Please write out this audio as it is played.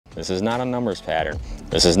This is not a numbers pattern.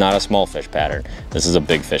 This is not a small fish pattern. This is a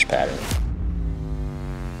big fish pattern.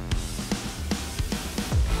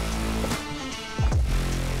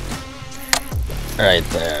 Right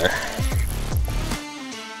there.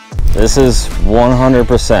 This is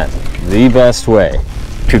 100% the best way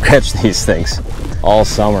to catch these things all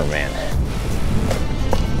summer, man.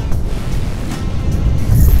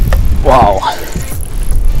 Wow.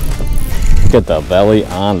 Get the belly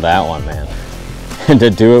on that one, man. And to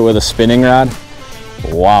do it with a spinning rod,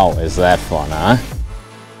 wow, is that fun, huh?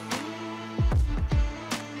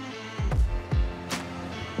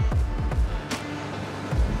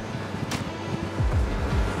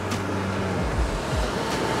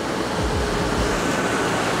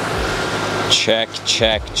 Check,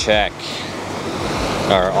 check, check.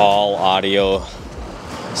 Are all audio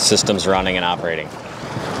systems running and operating?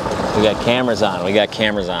 We got cameras on, we got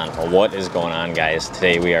cameras on. Well, what is going on, guys?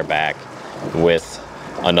 Today we are back with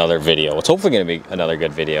another video. It's hopefully gonna be another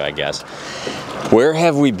good video, I guess. Where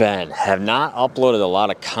have we been? Have not uploaded a lot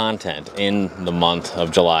of content in the month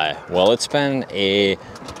of July. Well, it's been a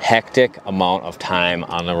hectic amount of time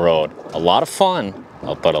on the road. A lot of fun,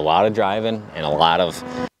 but a lot of driving and a lot of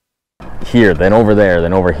here, then over there,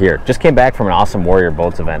 then over here. Just came back from an awesome Warrior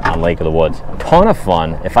Boats event on Lake of the Woods. Ton of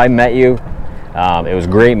fun. If I met you, it was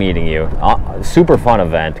great meeting you. Super fun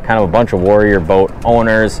event. Kind of a bunch of Warrior Boat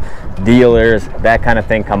owners, dealers, that kind of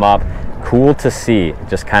thing come up. Cool to see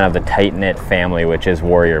just kind of the tight-knit family, which is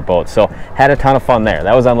Warrior Boats. So had a ton of fun there.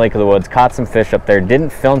 That was on Lake of the Woods. Caught some fish up there.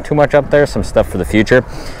 Didn't film too much up there. Some stuff for the future.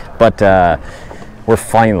 But we're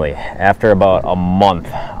finally, after about a month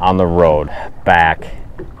on the road, back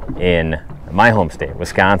in my home state,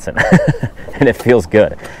 Wisconsin. And it feels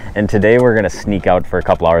good. And today we're gonna sneak out for a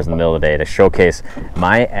couple hours in the middle of the day to showcase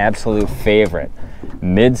my absolute favorite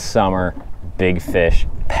midsummer big fish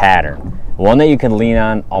pattern. One that you can lean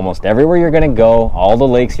on almost everywhere you're gonna go, all the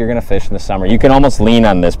lakes you're gonna fish in the summer. You can almost lean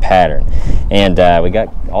on this pattern. And we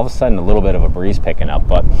got all of a sudden a little bit of a breeze picking up,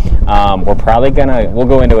 but we're probably we'll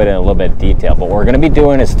go into it in a little bit of detail, but what we're gonna be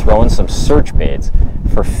doing is throwing some search baits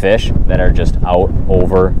for fish that are just out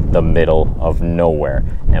over the middle of nowhere.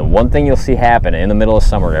 And one thing you'll see happen in the middle of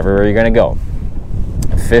summer, everywhere you're gonna go,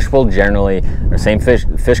 fish will generally,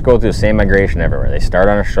 fish go through the same migration everywhere. They start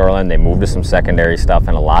on a shoreline, they move to some secondary stuff,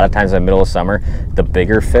 and a lot of times in the middle of summer, the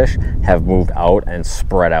bigger fish have moved out and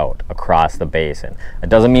spread out across the basin. It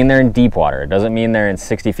doesn't mean they're in deep water. It doesn't mean they're in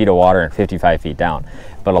 60 feet of water and 55 feet down.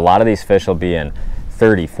 But a lot of these fish will be in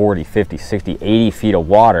 30, 40, 50, 60, 80 feet of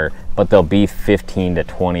water, but they'll be 15 to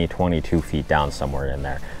 20, 22 feet down somewhere in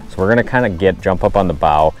there. So we're gonna kind of jump up on the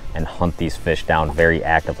bow and hunt these fish down very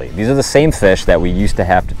actively. These are the same fish that we used to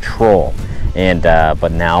have to troll, and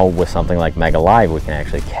but now with something like Mega Live, we can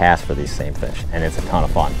actually cast for these same fish, and it's a ton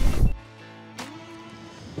of fun.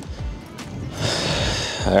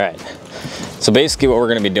 All right, so basically what we're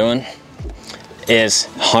gonna be doing is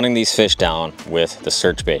hunting these fish down with the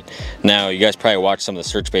search bait. Now, you guys probably watched some of the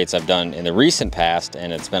search baits I've done in the recent past,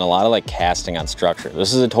 and it's been a lot of like casting on structure.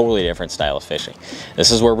 This is a totally different style of fishing. This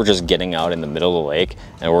is where we're just getting out in the middle of the lake,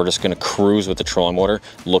 and we're just gonna cruise with the trolling motor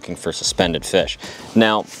looking for suspended fish.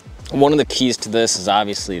 Now, one of the keys to this is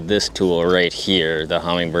obviously this tool right here, the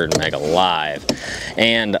Humminbird Mega Live.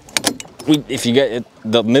 And if you get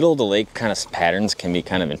the middle of the lake kind of patterns can be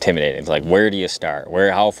kind of intimidating. It's like, where do you start?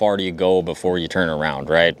 How far do you go before you turn around,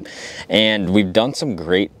 right? And we've done some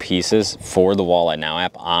great pieces for the Walleye Now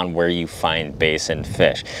app on where you find basin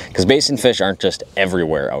fish, because basin fish aren't just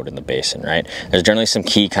everywhere out in the basin, right? There's generally some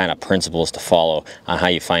key kind of principles to follow on how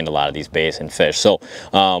you find a lot of these basin fish. So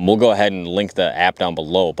we'll go ahead and link the app down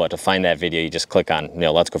below, but to find that video, you just click on,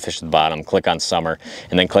 Let's Go Fish at the bottom, click on summer,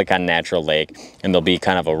 and then click on natural lake, and there'll be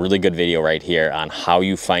kind of a really good video right here on how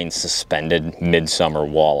you find suspended midsummer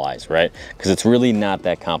walleyes, right? Because it's really not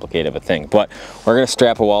that complicated of a thing. But we're gonna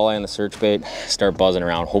strap a walleye on the search bait, start buzzing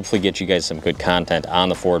around, hopefully get you guys some good content on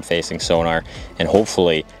the forward-facing sonar, and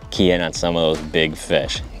hopefully key in on some of those big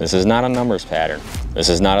fish. This is not a numbers pattern. This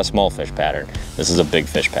is not a small fish pattern. This is a big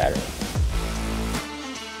fish pattern.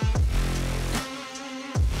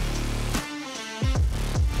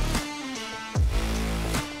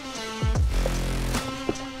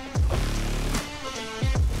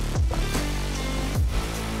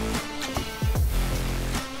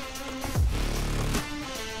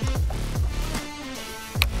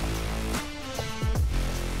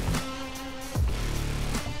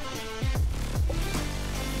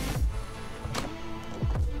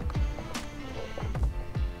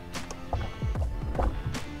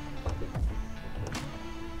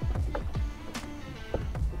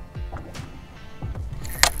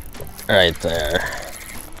 Right there.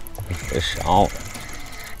 Fish out.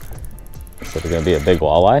 Is it gonna be a big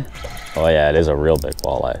walleye? Oh yeah, it is a real big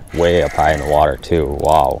walleye. Way up high in the water too,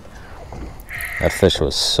 wow. That fish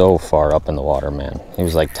was so far up in the water, man. He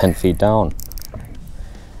was like 10 feet down.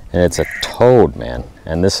 And it's a toad, man.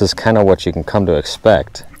 And this is kind of what you can come to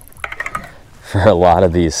expect for a lot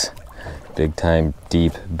of these big time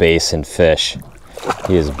deep basin fish.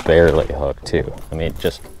 He is barely hooked too. I mean,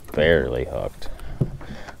 just barely hooked.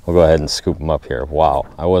 We'll go ahead and scoop him up here. Wow,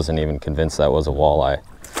 I wasn't even convinced that was a walleye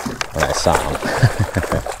when I saw him.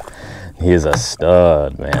 He is a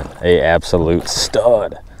stud, man. A absolute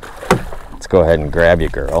stud. Let's go ahead and grab you,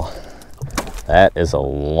 girl. That is a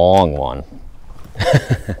long one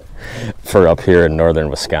for up here in northern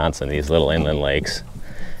Wisconsin, these little inland lakes.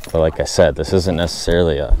 But like I said, this isn't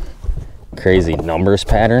necessarily a crazy numbers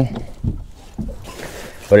pattern,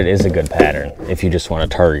 but it is a good pattern if you just want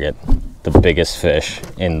to target the biggest fish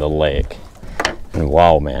in the lake. And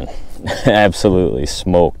wow, man, absolutely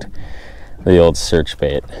smoked the old search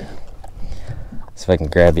bait. See if I can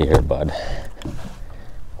grab you here, bud.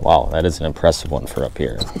 Wow, that is an impressive one for up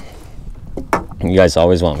here. You guys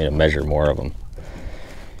always want me to measure more of them.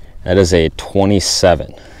 That is a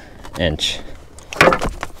 27-inch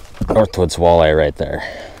Northwoods walleye right there.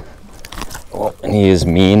 Oh, and he is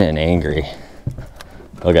mean and angry.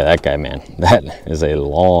 Look at that guy, man. That is a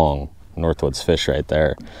long Northwoods fish right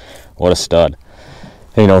there. What a stud.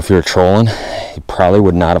 You know, if you were trolling, you probably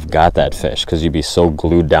would not have got that fish because you'd be so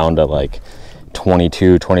glued down to like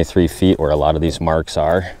 22, 23 feet where a lot of these marks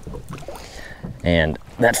are. And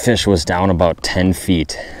that fish was down about 10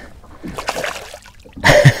 feet.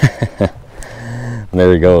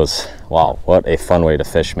 There he goes. Wow, what a fun way to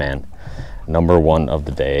fish, man. Number one of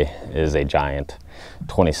the day is a giant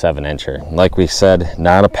 27-incher. Like we said,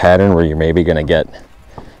 not a pattern where you're maybe gonna get,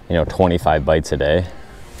 you know, 25 bites a day.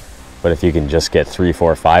 But if you can just get 3,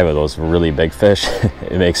 4, 5 of those really big fish,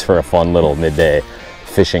 it makes for a fun little midday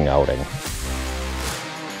fishing outing.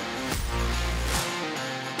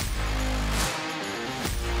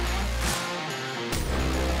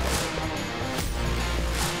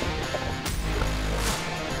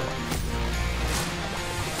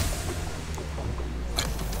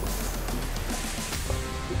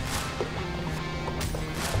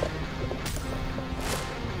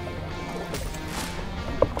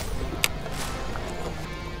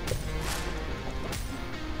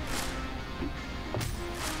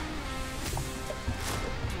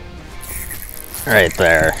 Right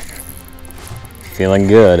there. Feeling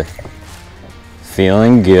good.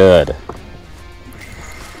 Feeling good.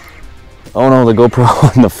 Oh no, the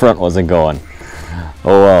GoPro in the front wasn't going.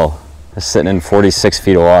 Oh well. It's sitting in 46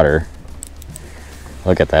 feet of water.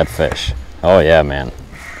 Look at that fish. Oh yeah, man.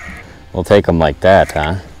 We'll take them like that,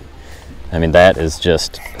 huh? I mean, that is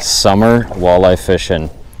just summer walleye fishing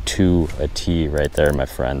to a T right there, my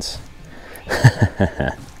friends.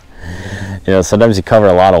 You know, sometimes you cover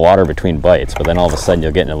a lot of water between bites, but then all of a sudden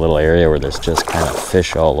you'll get in a little area where there's just kind of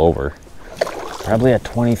fish all over. Probably a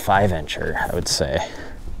 25-incher, I would say.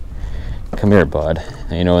 Come here, bud.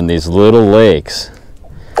 You know, in these little lakes,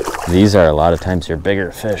 these are a lot of times your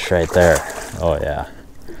bigger fish right there. Oh yeah.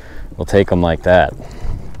 We'll take them like that.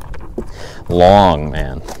 Long,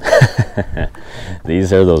 man.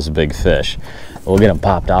 These are those big fish. We'll get them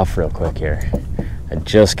popped off real quick here. I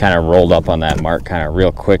just kind of rolled up on that mark kind of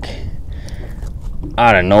real quick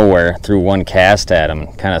out of nowhere, threw one cast at him,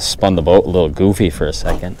 kind of spun the boat a little goofy for a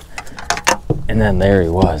second, and then there he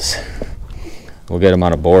was. We'll get him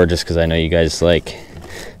on a board just because I know you guys like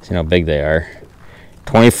seeing how big they are.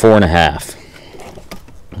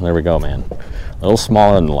 24.5. There we go, man. A little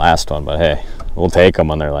smaller than the last one, but hey, we'll take them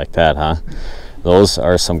when they're like that, huh? Those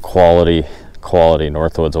are some quality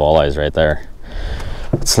Northwoods walleyes right there.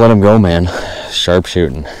 Let's let them go, man.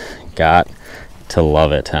 Sharpshooting. Got to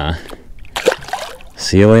love it, huh?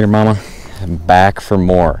 See you later, mama. Back for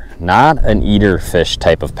more. Not an eater fish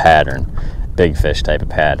type of pattern. Big fish type of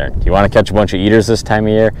pattern. You want to catch a bunch of eaters this time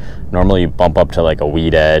of year? Normally you bump up to like a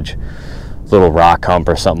weed edge, little rock hump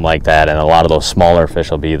or something like that, and a lot of those smaller fish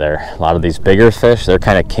will be there. A lot of these bigger fish, they're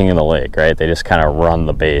kind of king of the lake, right? They just kind of run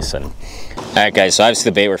the basin. All right, guys, so obviously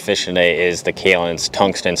the bait we're fishing today is the Kalen's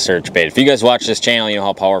tungsten search bait. If you guys watch this channel, you know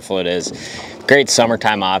how powerful it is. Great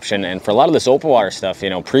summertime option, and for a lot of this open water stuff, you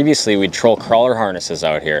know, previously we'd troll crawler harnesses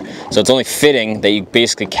out here, so it's only fitting that you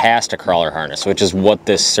basically cast a crawler harness, which is what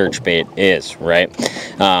this search bait is, right?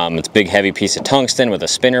 It's a big heavy piece of tungsten with a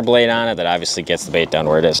spinner blade on it that obviously gets the bait down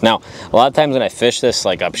where it is. Now, a lot of times when I fish this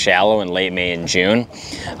like up shallow in late May and June,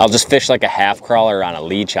 I'll just fish like a half crawler on a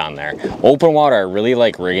leech on there. Open water, I really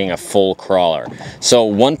like rigging a full crawler. So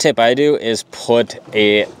one tip I do is put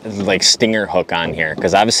a like stinger hook on here,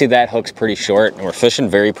 because obviously that hook's pretty short. short and we're fishing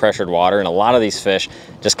very pressured water, and a lot of these fish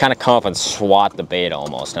just kind of come up and swat the bait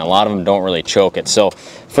almost, and a lot of them don't really choke it. So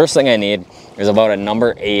first thing I need is about a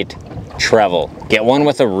number 8 treble. Get one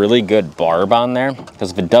with a really good barb on there,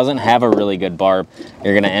 because if it doesn't have a really good barb,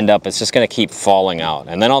 you're going to end up, it's just going to keep falling out.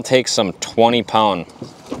 And then I'll take some 20-pound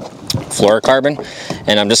fluorocarbon,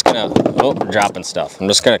 and I'm just gonna, oh, dropping stuff. I'm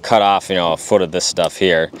just gonna cut off, you know, a foot of this stuff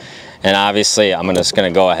here. And obviously I'm just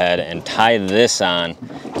gonna go ahead and tie this on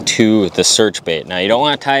to the search bait. Now you don't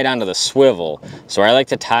want to tie it onto the swivel, so where I like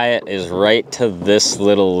to tie it is right to this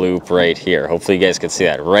little loop right here. Hopefully you guys can see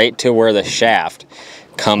that, right to where the shaft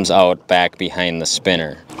comes out back behind the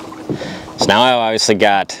spinner. So now I've obviously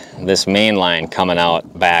got this main line coming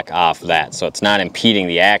out back off that, so it's not impeding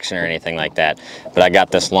the action or anything like that, but I got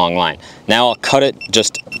this long line. Now I'll cut it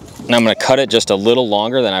I'm gonna cut it just a little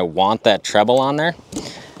longer than I want that treble on there,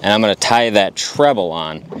 and I'm gonna tie that treble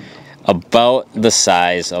on about the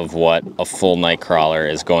size of what a full night crawler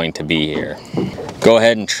is going to be here. Go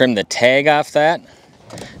ahead and trim the tag off that,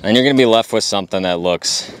 and you're gonna be left with something that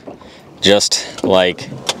looks just like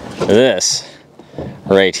this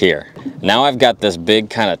right here. Now I've got this big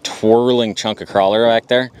kind of twirling chunk of crawler back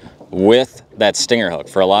there with that stinger hook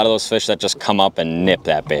for a lot of those fish that just come up and nip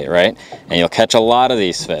that bait, right? And you'll catch a lot of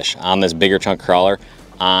these fish on this bigger chunk crawler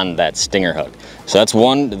on that stinger hook. So that's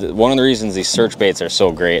one of the reasons these search baits are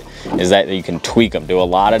so great, is that you can tweak them, do a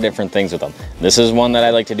lot of different things with them. This is one that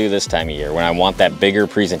I like to do this time of year when I want that bigger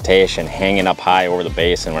presentation hanging up high over the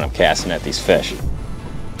basin when I'm casting at these fish.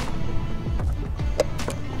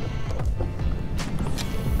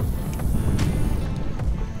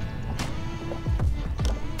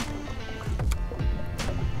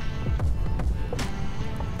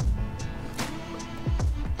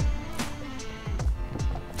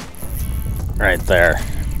 Right there.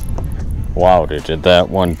 Wow, dude, did that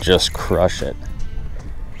one just crush it.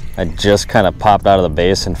 I just kind of popped out of the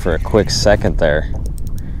basin for a quick second there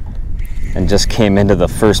and just came into the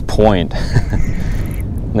first point.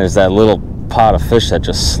 And there's that little pot of fish that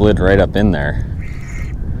just slid right up in there.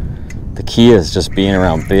 The key is just being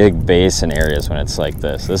around big basin areas when it's like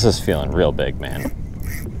this. This is feeling real big, man.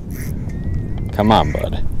 Come on,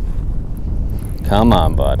 bud. Come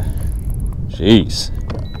on, bud. Jeez.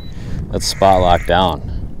 Let's spot lock down.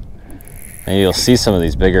 And you'll see some of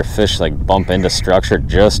these bigger fish like bump into structure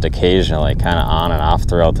just occasionally, kind of on and off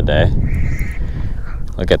throughout the day.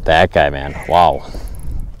 Look at that guy, man. Wow.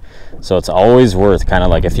 So it's always worth kind of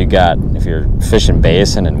like if you're fishing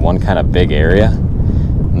basin in one kind of big area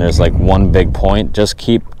and there's like one big point, just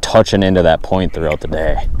keep touching into that point throughout the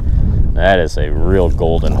day. That is a real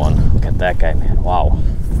golden one. Look at that guy, man. Wow.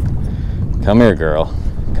 Come here, girl.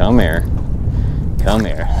 Come here. Come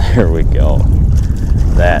here. There we go.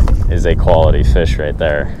 That is a quality fish right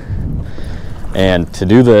there. And to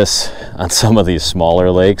do this on some of these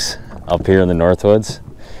smaller lakes up here in the Northwoods,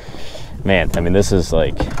 man, I mean, this is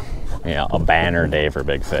like, you know, a banner day for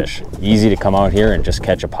big fish. Easy to come out here and just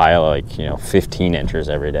catch a pile of like, you know, 15 inchers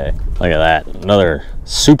every day. Look at that. Another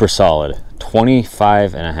super solid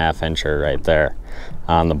 25.5 incher right there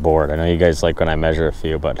on the board. I know you guys like when I measure a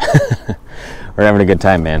few, but we're having a good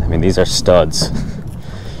time, man. I mean, these are studs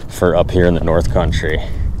for up here in the North Country.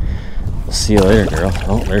 We'll see you later, girl.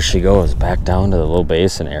 Oh, there she goes, back down to the little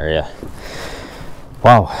basin area.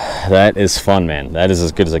 Wow, that is fun, man. That is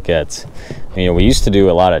as good as it gets. You know, we used to do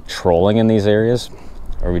a lot of trolling in these areas,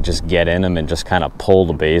 where we just get in them and just kind of pull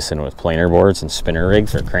the basin with planer boards and spinner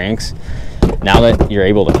rigs or cranks. Now that you're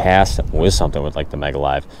able to cast with something with like the Mega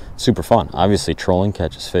Live, super fun. Obviously trolling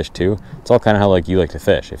catches fish too. It's all kind of how like you like to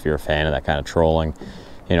fish. If you're a fan of that kind of trolling,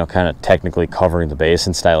 you know, kind of technically covering the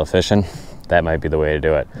basin style of fishing, that might be the way to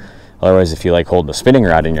do it. Otherwise, if you like holding a spinning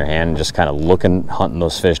rod in your hand and just kind of hunting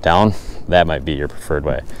those fish down, that might be your preferred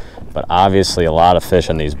way. But obviously a lot of fish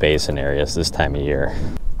in these basin areas this time of year.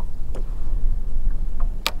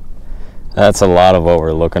 That's a lot of what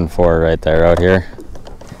we're looking for right there out here.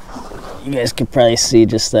 You guys can probably see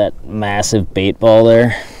just that massive bait ball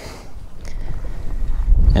there.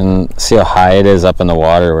 And see how high it is up in the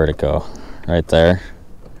water. Where'd it go? Right there.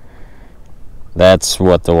 That's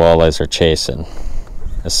what the walleyes are chasing,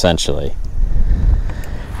 essentially.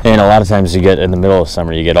 And a lot of times you get in the middle of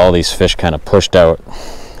summer, you get all these fish kind of pushed out,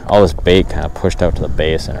 all this bait kind of pushed out to the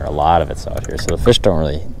basin, or a lot of it's out here. So the fish don't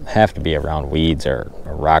really have to be around weeds or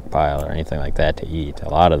a rock pile or anything like that to eat. A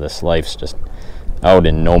lot of this life's just out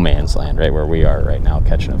in no man's land, right where we are right now,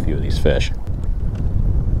 catching a few of these fish.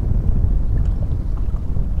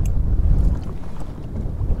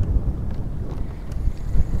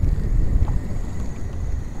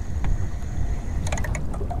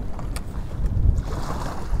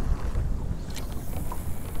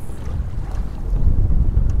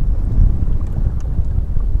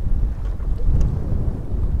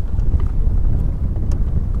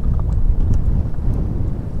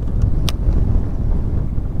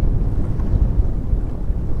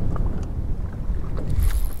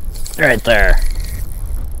 Right there.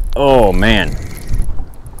 Oh man,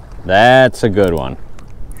 that's a good one.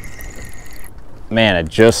 Man, I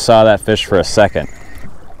just saw that fish for a second.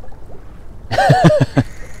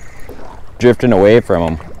 Drifting away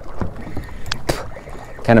from him.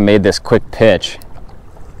 Kind of made this quick pitch.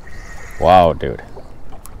 Wow, dude.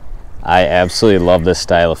 I absolutely love this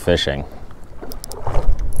style of fishing.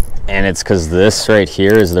 And it's because this right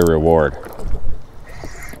here is the reward.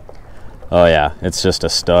 Oh yeah, it's just a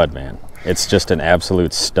stud, man. It's just an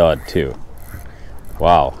absolute stud too.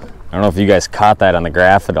 Wow. I don't know if you guys caught that on the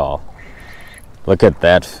graph at all. Look at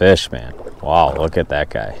that fish, man. Wow, look at that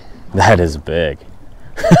guy. That is big.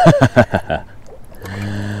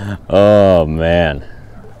 Oh man,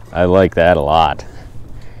 I like that a lot.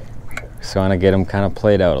 Just want to get him kind of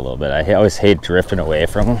played out a little bit. I always hate drifting away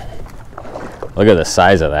from him. Look at the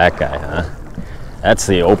size of that guy, huh? That's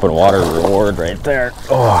the open water reward right there.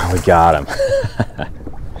 Oh, we got him.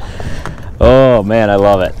 Oh man, I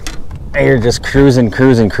love it. You're just cruising.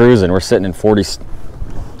 We're sitting in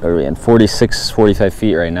 46, 45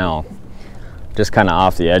 feet right now. Just kind of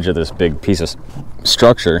off the edge of this big piece of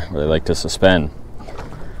structure where they like to suspend.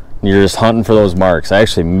 You're just hunting for those marks. I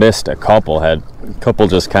actually missed a couple. Had a couple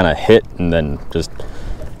just kind of hit and then just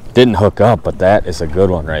didn't hook up, but that is a good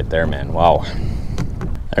one right there, man. Wow.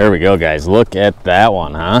 There we go, guys. Look at that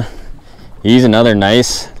one, huh? He's another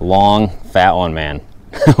nice, long, fat one, man.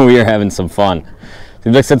 We are having some fun.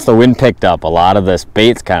 Seems like since the wind picked up, a lot of this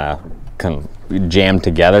bait's kind of jammed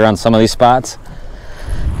together on some of these spots.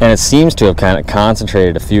 And it seems to have kind of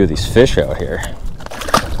concentrated a few of these fish out here.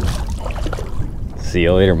 See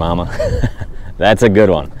you later, mama. That's a good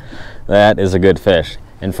one. That is a good fish.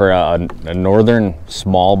 And for a northern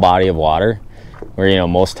small body of water, where, you know,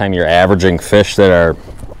 most time you're averaging fish that are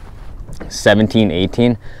 17,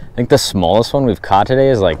 18, I think the smallest one we've caught today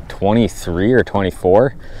is like 23 or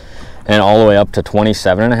 24, and all the way up to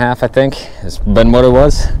 27 and a half, I think, has been what it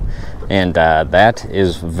was. And that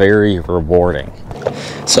is very rewarding.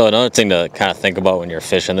 So another thing to kind of think about when you're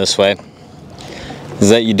fishing this way is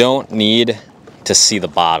that you don't need to see the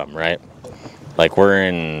bottom, right? Like we're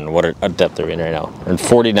in, what depth are we in right now? We're in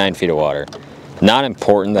 49 feet of water. Not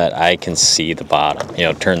important that I can see the bottom, you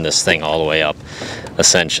know, turn this thing all the way up,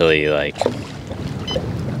 essentially like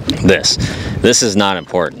this. This is not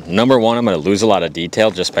important. Number one, I'm going to lose a lot of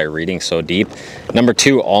detail just by reading so deep. Number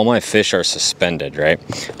two, all my fish are suspended, right?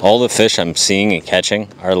 All the fish I'm seeing and catching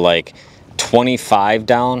are like 25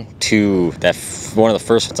 down to that. One of the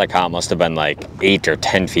first ones I caught must have been like 8 or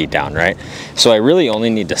 10 feet down, right? So I really only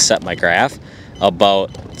need to set my graph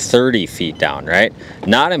about 30 feet down, right?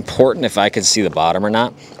 Not important if I can see the bottom or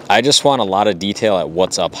not. I just want a lot of detail at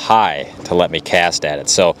what's up high to let me cast at it.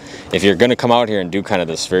 So if you're gonna come out here and do kind of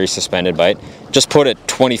this very suspended bite, just put it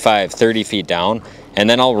 25, 30 feet down, and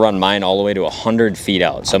then I'll run mine all the way to 100 feet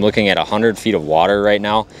out. So I'm looking at 100 feet of water right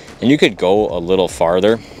now, and you could go a little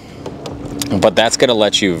farther, but that's gonna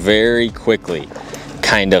let you very quickly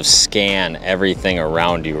kind of scan everything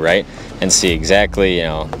around you, right? And see exactly, you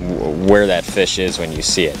know, where that fish is when you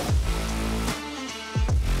see it.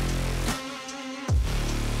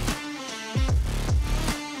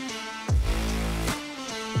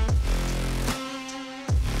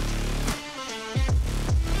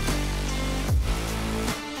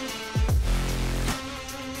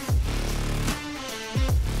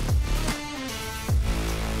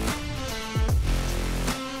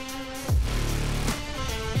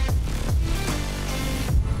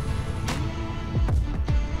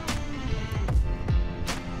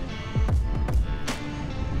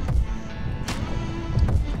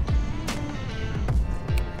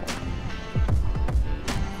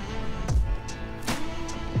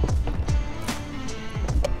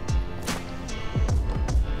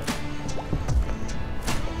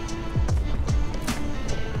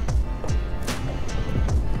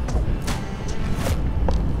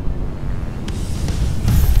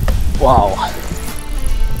 Wow.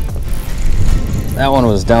 That one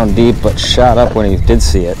was down deep, but shot up when he did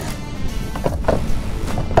see it.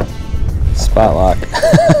 Spot lock.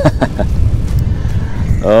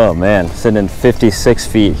 Oh man, sitting in 56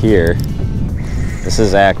 feet here. This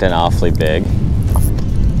is acting awfully big.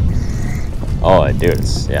 Oh, dude,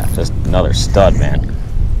 it's, yeah, just another stud, man.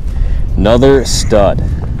 Another stud.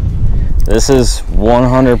 This is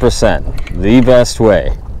 100% the best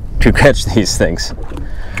way to catch these things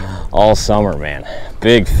all summer, man.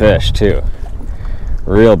 Big fish too,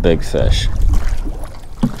 real big fish.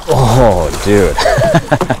 Oh dude.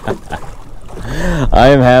 I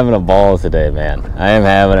am having a ball today, man. I am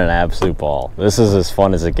having an absolute ball. This is as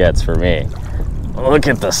fun as it gets for me. Look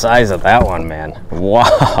at the size of that one, man.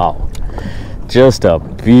 Wow. just a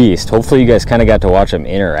beast. Hopefully you guys kind of got to watch him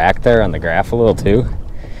interact there on the graph a little too.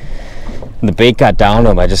 When the bait got down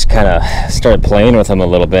to him, I just kind of started playing with him a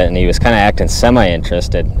little bit, and he was kind of acting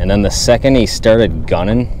semi-interested. And then the second he started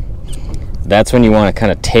gunning, that's when you want to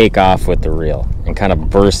kind of take off with the reel and kind of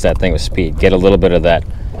burst that thing with speed. Get a little bit of that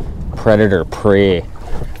predator-prey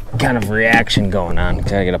kind of reaction going on.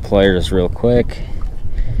 Gotta get a pliers real quick.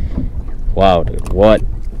 Wow, dude, what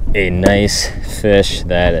a nice fish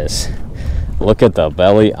that is. Look at the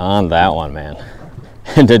belly on that one, man.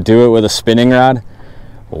 And to do it with a spinning rod,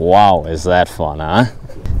 wow, is that fun, huh?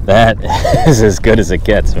 That is as good as it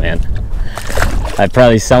gets, man. I'd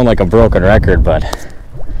probably sound like a broken record, but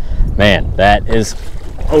man, that is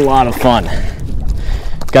a lot of fun.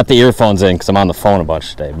 Got the earphones in because I'm on the phone a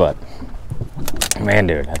bunch today, but man,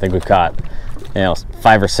 dude, I think we've caught,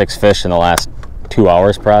 5 or 6 fish in the last 2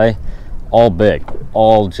 hours probably. All big,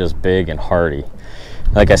 all just big and hearty.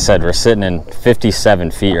 Like I said, we're sitting in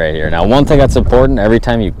 57 feet right here. Now, one thing that's important every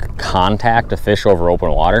time you contact a fish over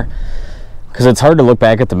open water, because it's hard to look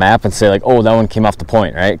back at the map and say like, oh, that one came off the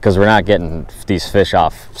point, right? Because we're not getting these fish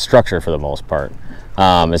off structure for the most part,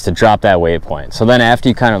 is to drop that waypoint. So then after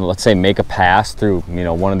you kind of, let's say, make a pass through,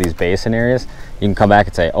 one of these basin areas, you can come back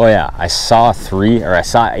and say, oh yeah, I saw 3 or I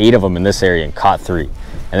saw 8 of them in this area and caught 3.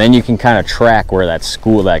 And then you can kind of track where that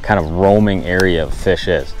school, that kind of roaming area of fish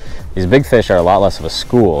is. These big fish are a lot less of a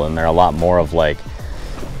school, and they're a lot more of like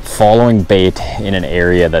following bait in an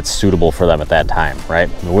area that's suitable for them at that time, right?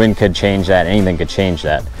 The wind could change that, anything could change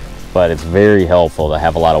that, but it's very helpful to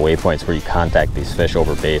have a lot of waypoints where you contact these fish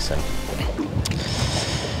over basin.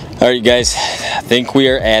 All right, guys, I think we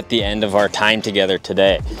are at the end of our time together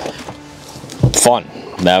today. Fun.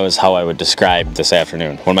 That was how I would describe this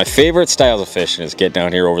afternoon. One of my favorite styles of fishing is get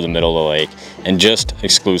down here over the middle of the lake and just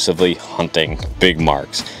exclusively hunting big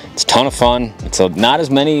marks. It's a ton of fun. It's not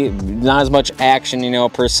as much action,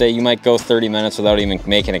 per se. You might go 30 minutes without even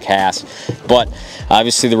making a cast, but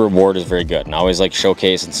obviously the reward is very good. And I always like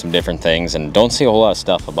showcasing some different things, and don't see a whole lot of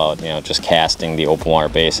stuff about, just casting the open water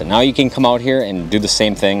basin. Now you can come out here and do the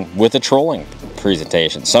same thing with a trolling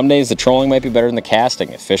presentation. Some days the trolling might be better than the casting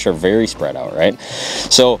if fish are very spread out, right?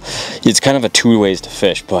 So it's kind of a 2 ways to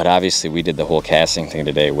fish, but obviously we did the whole casting thing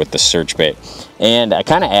today with the search bait. And I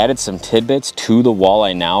kind of added some tidbits to the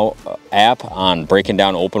Walleye Now app on breaking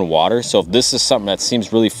down open water. So if this is something that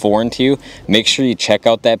seems really foreign to you, make sure you check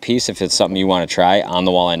out that piece if it's something you want to try on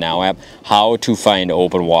the Walleye Now app, how to find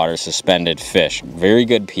open water suspended fish. Very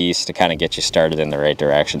good piece to kind of get you started in the right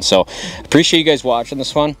direction. So appreciate you guys watching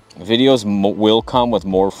this one. Videos will come with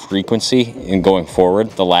more frequency in going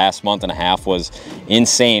forward. The last month and a half was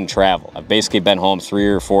insane travel. I've basically been home 3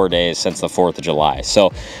 or 4 days since the 4th of July.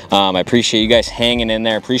 So I appreciate you guys hanging in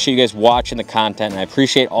there. I appreciate you guys watching the content, and I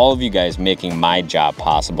appreciate all of you guys making my job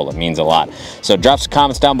possible. It means a lot. So drop some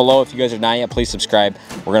comments down below. If you guys are not yet, please subscribe.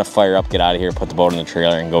 We're gonna fire up, get out of here, put the boat in the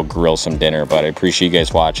trailer, and go grill some dinner. But I appreciate you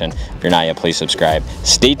guys watching. If you're not yet, please subscribe.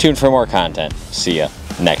 Stay tuned for more content. See ya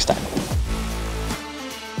next time.